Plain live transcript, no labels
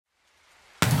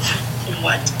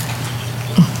What?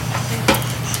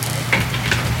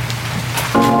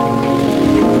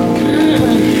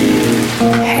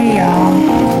 Hey y'all,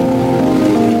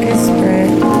 it's Britt.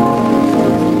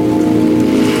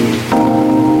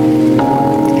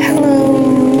 Hello.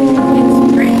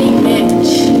 It's Brittany,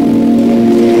 bitch.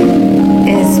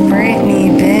 It's Brittany,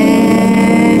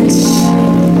 bitch.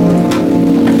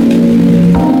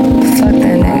 Fuck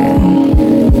that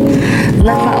nigga.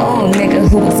 Left my old nigga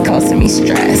who was causing me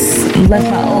stress. Left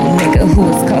my old nigga who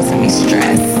was causing me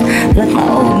stress. Left my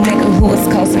old nigga who was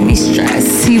causing me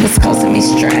stress. He was causing me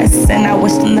stress, and I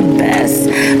wished him the best.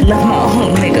 Left my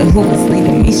old nigga who was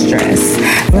leaving me stress.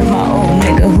 Left my old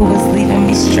nigga who was leaving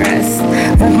me stress.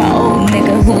 Left my old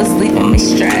nigga who was leaving me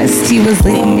stressed. He was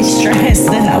leaving me stressed,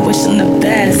 and I wish him the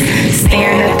best.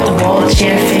 Staring at the wall,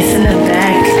 chair facing the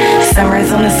back.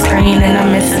 Sunrise on the screen, and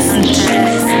I'm missing some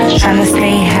checks. Trying to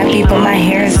stay happy, but my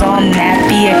hair's all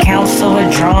nappy. Accounts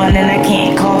overdrawn, and I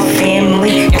can't call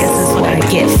family. Guess that's what I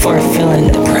get for feeling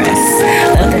depressed.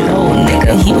 Left that old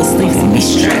nigga, he was leaving me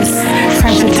stressed.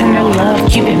 Trying to turn to love,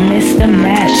 Cupid missed the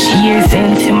match. Years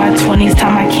into my 20s,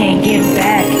 time I can't get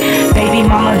back. Baby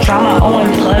mama drama,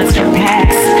 owing plugs for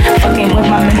packs. Fucking with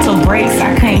my mental breaks,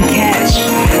 I couldn't catch.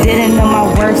 Didn't know my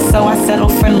worth, so I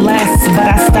settled for less. But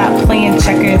I stopped playing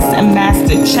checkers and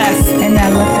mastered chess. And I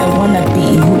left that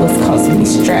wannabe who was causing me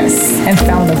stress. And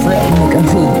found a real nigga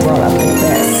who brought out the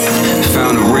best.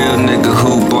 Found a real nigga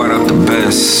who brought out the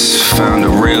best. Found a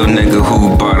real nigga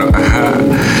who brought out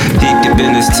Keep the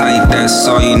business tight, that's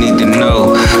all you need to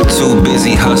know. Too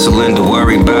busy hustling to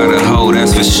worry about a hoe,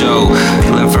 that's for sure.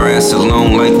 Left her ass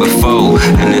alone like before.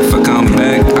 And if I come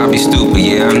back, I'll be stupid,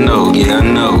 yeah I know.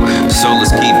 So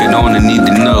let's keep it on and need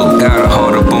to know. Got a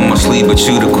heart up on my sleeve, but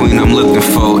you the queen I'm looking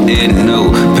for. And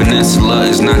no, Peninsula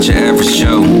is not your average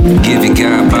show. Give your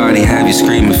God body, have you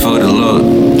screaming for the Lord.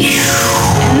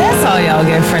 And that's all y'all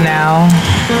get for now.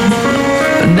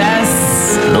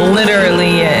 That's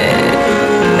literally it.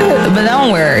 But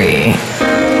don't worry,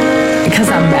 because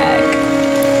I'm back.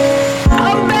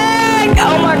 I'm back!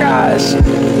 Oh my gosh.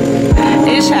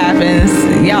 It happens.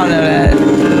 Y'all know that.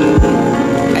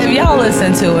 If y'all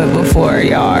listen to it before,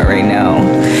 y'all already know.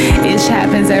 It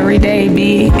happens every day,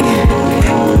 B.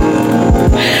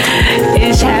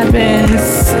 It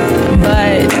happens,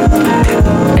 but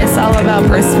it's all about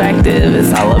perspective.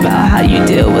 It's all about how you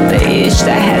deal with the ish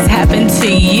that has happened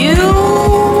to you.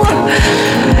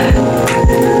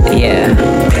 Yeah,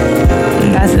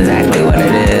 that's exactly what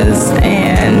it is.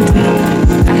 And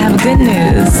I have good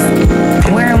news.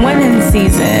 We're in winning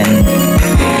season.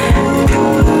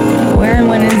 We're in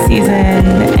winning season,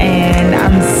 and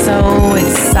I'm so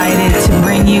excited to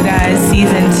bring you guys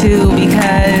season 2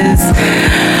 because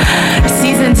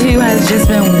season 2 has just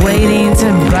been waiting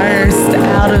to burst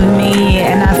out of me,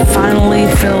 and I finally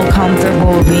feel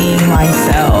comfortable being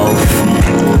myself.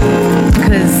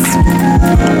 Because,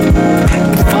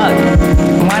 fuck,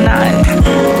 why not?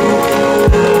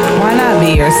 Why not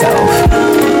be yourself?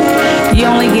 You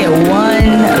only get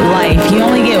one life. You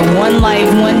only get one life,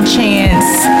 one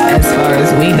chance, as far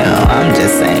as we know. I'm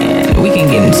just saying. We can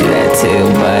get into that too,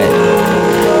 but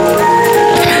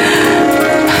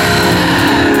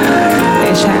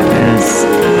it happens.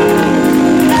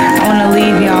 I want to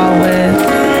leave y'all with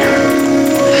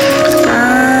I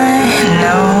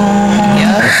know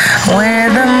where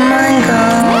the mind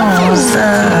goes, the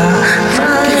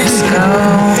funds go,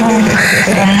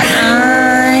 and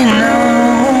I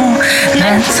know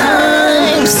that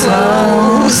time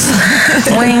slows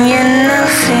when you're not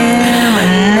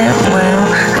feeling it well.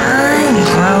 I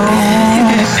grow,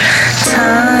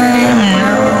 time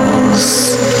knows.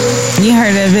 You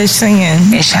heard that bitch singing.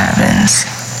 It happens.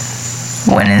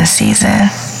 Winning season.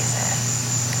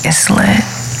 It's lit.